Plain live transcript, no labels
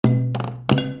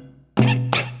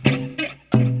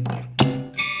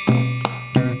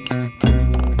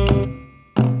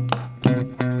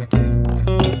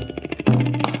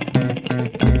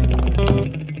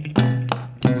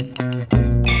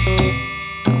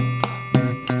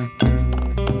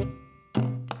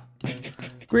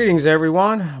Greetings,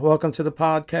 everyone. Welcome to the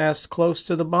podcast Close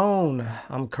to the Bone.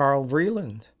 I'm Carl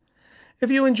Vreeland. If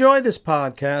you enjoy this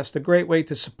podcast, a great way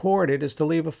to support it is to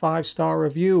leave a 5-star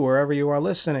review wherever you are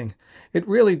listening. It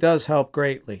really does help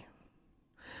greatly.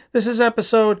 This is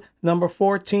episode number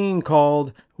 14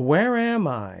 called Where Am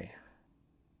I?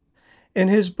 In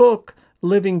his book,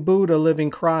 Living Buddha, Living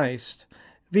Christ,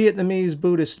 Vietnamese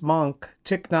Buddhist monk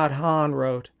Thich Nhat Hanh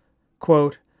wrote,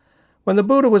 quote, "When the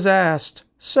Buddha was asked,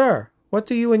 'Sir, what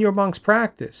do you and your monks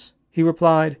practice?' he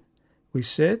replied, 'We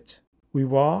sit, we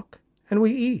walk, and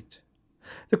we eat.'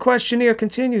 The questionnaire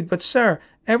continued, 'But sir,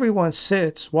 everyone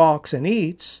sits, walks, and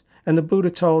eats.' And the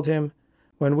Buddha told him,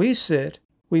 'When we sit,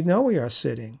 we know we are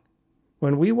sitting.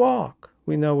 When we walk,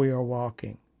 we know we are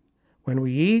walking. When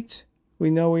we eat, we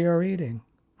know we are eating.'"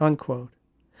 Unquote.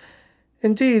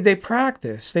 Indeed, they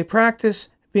practice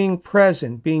being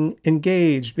present, being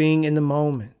engaged, being in the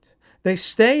moment. They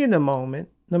stay in the moment,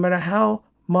 no matter how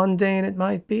mundane it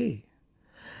might be.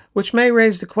 Which may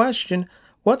raise the question,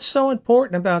 what's so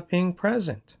important about being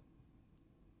present?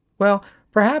 Well,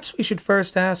 perhaps we should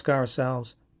first ask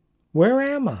ourselves, where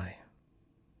am I?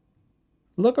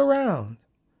 Look around.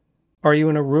 Are you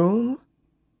in a room,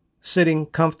 sitting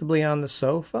comfortably on the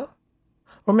sofa?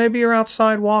 Or maybe you're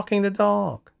outside walking the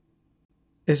dog.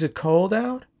 Is it cold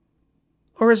out?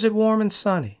 Or is it warm and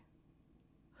sunny?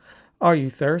 Are you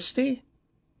thirsty?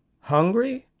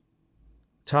 Hungry?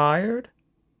 Tired?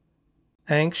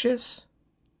 Anxious?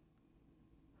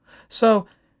 So,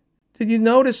 did you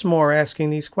notice more asking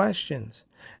these questions?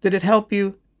 Did it help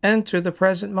you enter the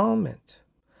present moment?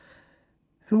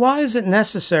 And why is it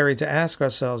necessary to ask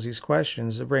ourselves these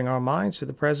questions to bring our minds to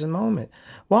the present moment?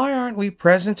 Why aren't we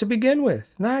present to begin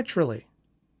with, naturally?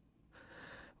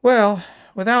 Well,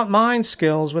 without mind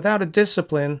skills, without a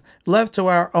discipline, left to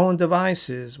our own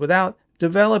devices, without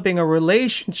developing a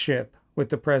relationship with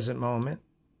the present moment,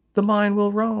 the mind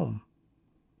will roam.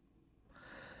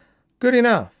 Good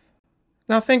enough.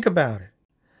 Now think about it.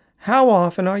 How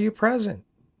often are you present?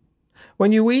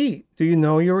 When you eat, do you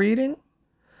know you're eating?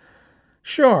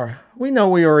 Sure, we know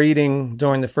we are eating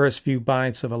during the first few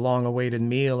bites of a long-awaited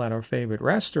meal at our favorite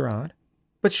restaurant,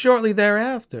 but shortly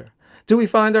thereafter, do we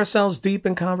find ourselves deep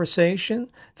in conversation,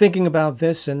 thinking about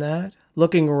this and that,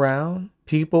 looking around,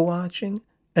 people watching,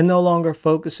 and no longer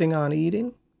focusing on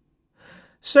eating?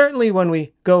 Certainly when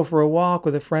we go for a walk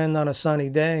with a friend on a sunny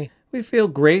day, we feel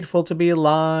grateful to be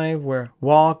alive. We're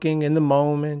walking in the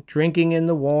moment, drinking in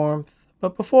the warmth.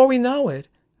 But before we know it,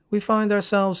 we find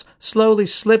ourselves slowly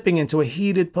slipping into a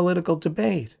heated political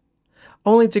debate,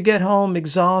 only to get home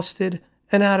exhausted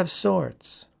and out of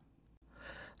sorts.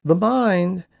 The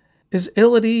mind is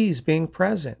ill at ease being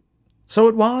present, so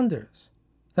it wanders.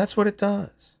 That's what it does.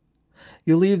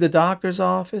 You leave the doctor's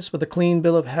office with a clean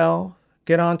bill of health,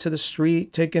 get onto the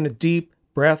street, take in a deep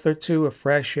breath or two of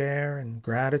fresh air and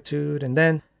gratitude, and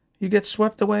then you get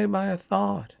swept away by a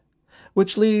thought,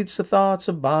 which leads to thoughts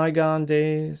of bygone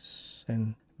days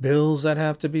and bills that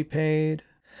have to be paid,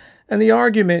 and the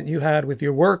argument you had with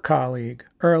your work colleague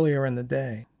earlier in the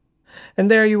day.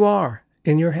 And there you are,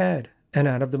 in your head and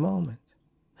out of the moment.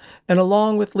 And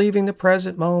along with leaving the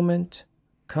present moment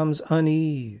comes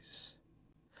unease.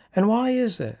 And why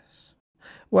is this?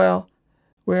 Well,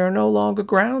 we are no longer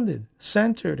grounded,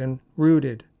 centered, and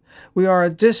rooted. We are a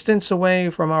distance away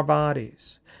from our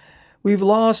bodies. We've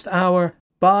lost our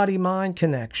body-mind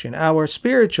connection, our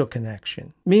spiritual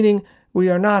connection, meaning we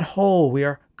are not whole, we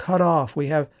are cut off, we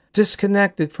have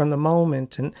disconnected from the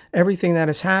moment and everything that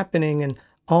is happening and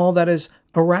all that is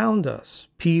around us,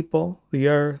 people, the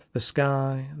earth, the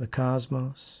sky, the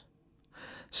cosmos.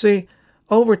 See,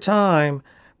 over time,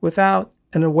 without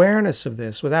an awareness of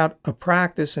this, without a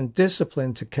practice and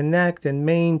discipline to connect and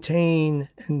maintain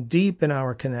and deepen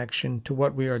our connection to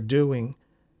what we are doing,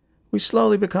 we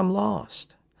slowly become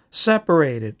lost,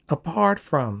 separated, apart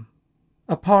from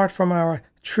our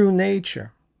true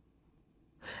nature.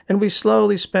 And we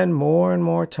slowly spend more and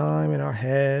more time in our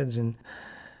heads and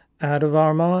out of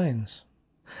our minds.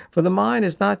 For the mind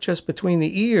is not just between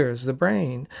the ears, the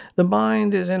brain. The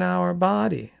mind is in our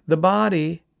body. The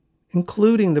body,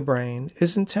 including the brain,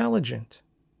 is intelligent.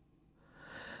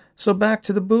 So back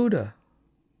to the Buddha.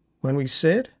 When we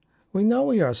sit, we know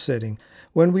we are sitting.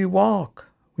 When we walk,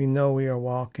 we know we are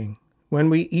walking. When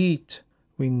we eat,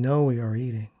 we know we are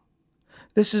eating.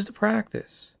 This is the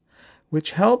practice,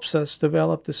 which helps us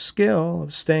develop the skill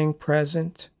of staying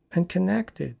present and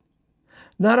connected,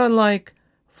 not unlike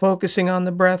focusing on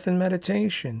the breath in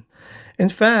meditation. In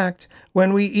fact,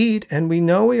 when we eat and we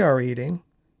know we are eating,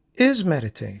 is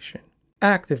meditation,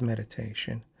 active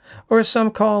meditation, or as some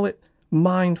call it,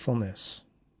 mindfulness.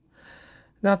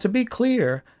 Now, to be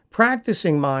clear,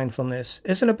 Practicing mindfulness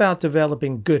isn't about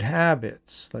developing good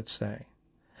habits, let's say.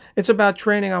 It's about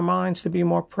training our minds to be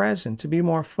more present, to be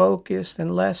more focused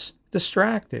and less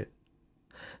distracted,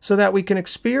 so that we can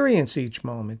experience each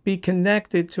moment, be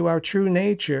connected to our true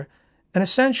nature, and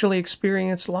essentially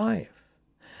experience life.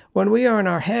 When we are in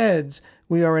our heads,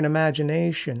 we are in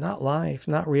imagination, not life,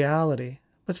 not reality,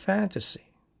 but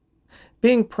fantasy.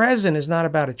 Being present is not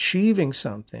about achieving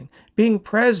something. Being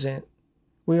present,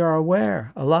 we are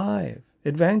aware, alive,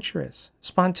 adventurous,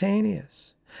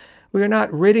 spontaneous. We are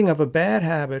not ridding of a bad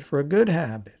habit for a good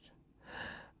habit.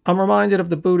 I'm reminded of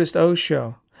the Buddhist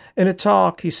Osho. In a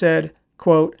talk, he said,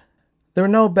 quote, "There are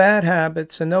no bad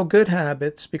habits and no good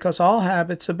habits because all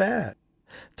habits are bad.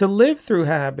 To live through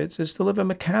habits is to live a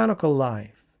mechanical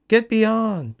life. Get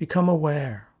beyond, become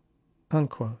aware."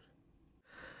 Unquote.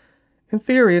 In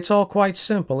theory, it's all quite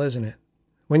simple, isn't it?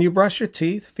 When you brush your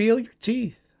teeth, feel your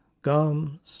teeth,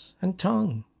 gums, and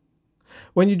tongue.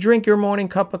 When you drink your morning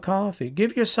cup of coffee,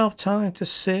 give yourself time to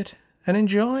sit and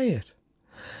enjoy it.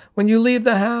 When you leave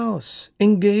the house,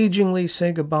 engagingly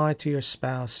say goodbye to your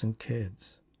spouse and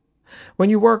kids. When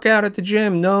you work out at the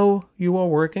gym, know you are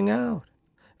working out.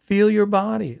 Feel your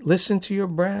body, listen to your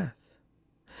breath.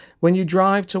 When you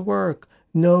drive to work,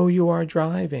 know you are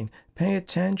driving. Pay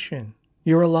attention.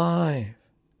 You're alive.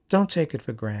 Don't take it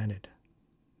for granted.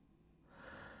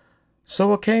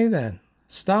 So okay then,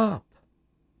 stop.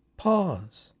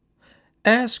 Pause.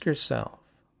 Ask yourself,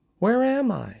 where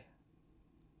am I?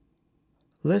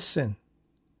 Listen.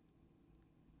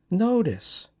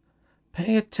 Notice.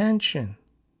 Pay attention.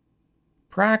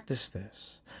 Practice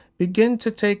this. Begin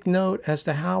to take note as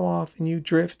to how often you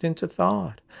drift into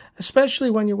thought,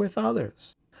 especially when you're with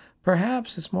others.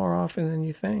 Perhaps it's more often than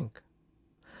you think.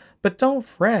 But don't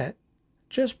fret.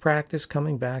 Just practice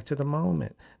coming back to the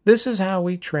moment. This is how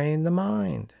we train the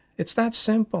mind. It's that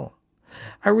simple.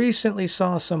 I recently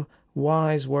saw some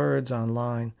wise words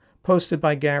online posted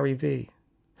by Gary Vee.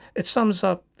 It sums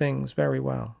up things very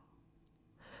well.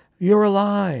 You're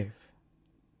alive.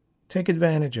 Take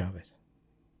advantage of it.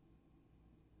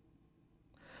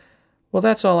 Well,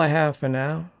 that's all I have for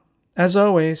now. As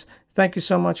always, thank you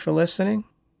so much for listening.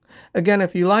 Again,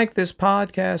 if you like this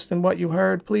podcast and what you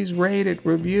heard, please rate it,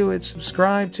 review it,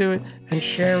 subscribe to it, and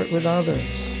share it with others.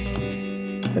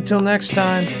 Until next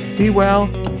time, be well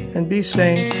and be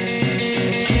safe.